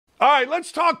All right,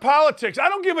 let's talk politics. I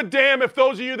don't give a damn if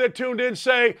those of you that tuned in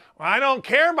say, well, I don't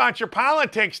care about your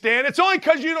politics, Dan. It's only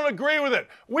because you don't agree with it.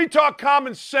 We talk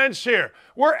common sense here.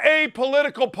 We're a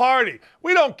political party.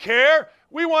 We don't care.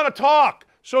 We want to talk.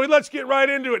 So let's get right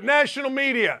into it. National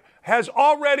media has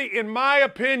already, in my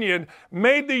opinion,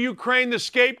 made the Ukraine the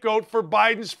scapegoat for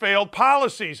Biden's failed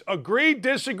policies. Agree,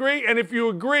 disagree? And if you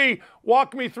agree,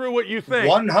 walk me through what you think.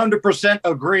 100%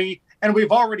 agree, and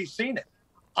we've already seen it.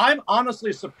 I'm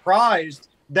honestly surprised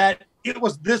that it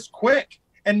was this quick.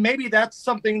 And maybe that's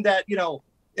something that,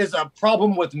 is a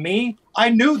problem with me. I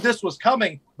knew this was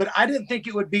coming, but I didn't think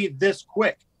it would be this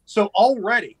quick. So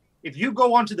already, if you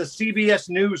go onto the CBS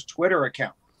News Twitter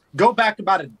account, go back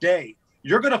about a day,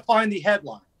 you're going to find the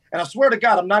headline. And I swear to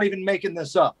God, I'm not even making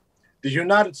this up. The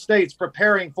United States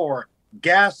preparing for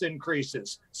gas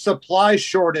increases, supply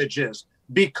shortages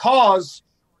because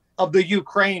of the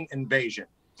Ukraine invasion.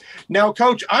 Now,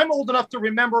 Coach, I'm old enough to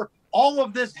remember all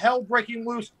of this hell breaking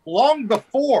loose long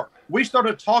before we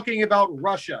started talking about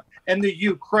Russia and the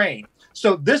Ukraine.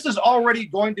 So this is already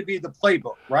going to be the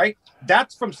playbook, right?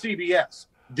 That's from CBS.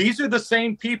 These are the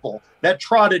same people that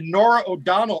trotted Norah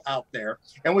O'Donnell out there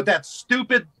and with that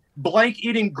stupid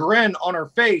blank-eating grin on her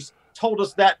face told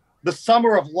us that the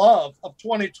summer of love of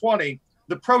 2020,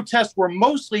 the protests were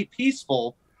mostly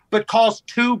peaceful, but caused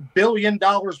 $2 billion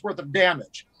worth of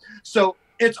damage. So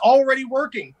it's already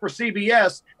working for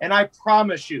CBS, and I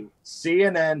promise you,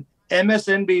 CNN,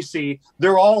 MSNBC,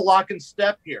 they're all lock and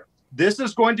step here. This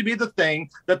is going to be the thing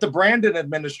that the Brandon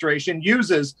administration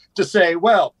uses to say,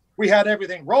 well, we had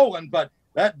everything rolling, but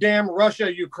that damn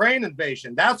Russia-Ukraine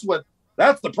invasion, that's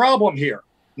the problem here.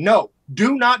 No,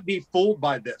 do not be fooled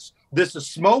by this. This is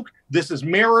smoke, this is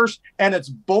mirrors, and it's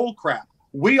bullcrap.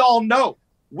 We all know.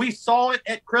 We saw it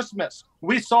at Christmas.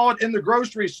 We saw it in the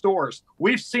grocery stores.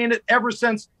 We've seen it ever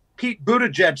since Pete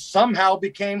Buttigieg somehow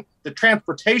became the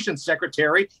transportation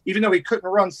secretary, even though he couldn't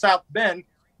run South Bend.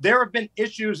 There have been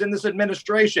issues in this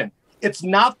administration. It's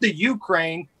not the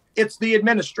Ukraine, it's the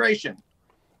administration.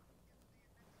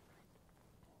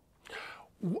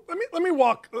 Let me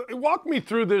walk me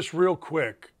through this real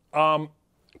quick,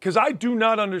 because I do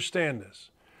not understand this.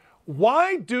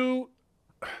 Why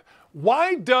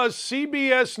does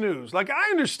CBS News, like I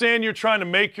understand you're trying to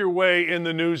make your way in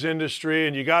the news industry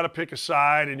and you got to pick a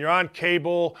side and you're on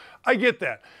cable. I get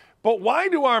that. But why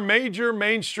do our major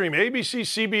mainstream, ABC,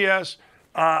 CBS,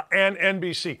 and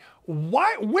NBC,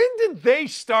 when did they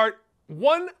start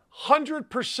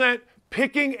 100%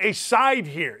 picking a side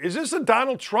here? Is this a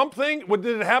Donald Trump thing? Did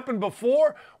it happen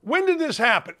before? When did this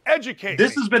happen? Educate me.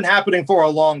 This has been happening for a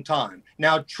long time.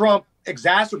 Now, Trump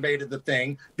exacerbated the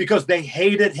thing because they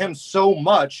hated him so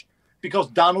much because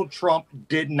Donald Trump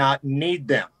did not need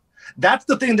them. That's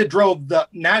the thing that drove the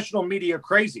national media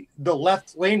crazy, the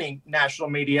left-leaning national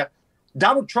media.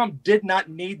 Donald Trump did not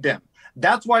need them.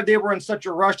 That's why they were in such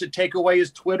a rush to take away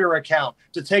his Twitter account,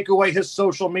 to take away his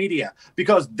social media,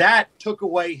 because that took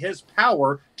away his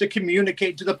power to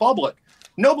communicate to the public.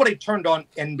 Nobody turned on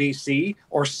NBC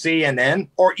or CNN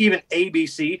or even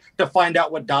ABC to find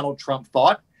out what Donald Trump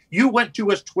thought. You went to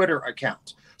his Twitter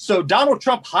account. So Donald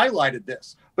Trump highlighted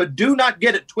this, but do not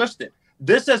get it twisted.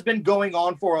 This has been going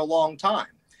on for a long time.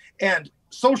 And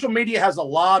social media has a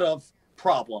lot of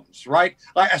problems, right?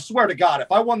 I swear to God, if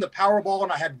I won the Powerball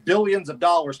and I had billions of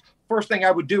dollars, first thing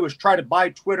I would do is try to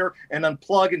buy Twitter and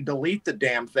unplug and delete the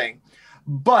damn thing.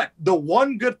 But the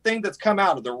one good thing that's come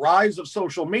out of the rise of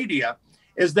social media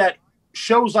is that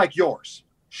shows like yours,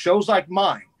 shows like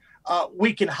mine,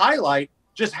 we can highlight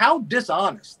just how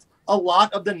dishonest a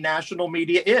lot of the national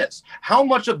media is, how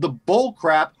much of the bull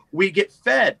crap we get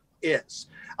fed is.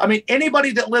 I mean,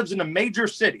 anybody that lives in a major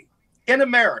city in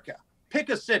America, pick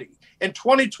a city. In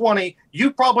 2020,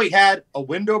 you probably had a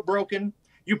window broken.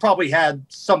 You probably had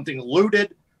something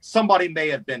looted. Somebody may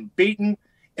have been beaten.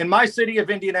 In my city of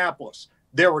Indianapolis,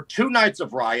 there were 2 nights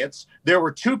of riots. There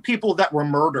were 2 people that were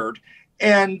murdered.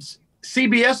 And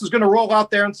CBS is going to roll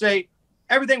out there and say,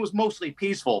 everything was mostly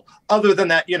peaceful, other than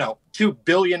that, $2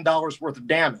 billion worth of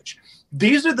damage.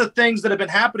 These are the things that have been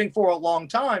happening for a long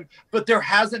time, but there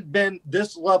hasn't been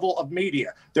this level of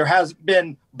media. There hasn't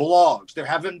been blogs. There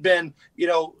haven't been,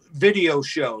 video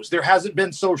shows. There hasn't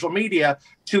been social media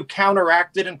to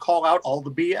counteract it and call out all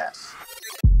the BS.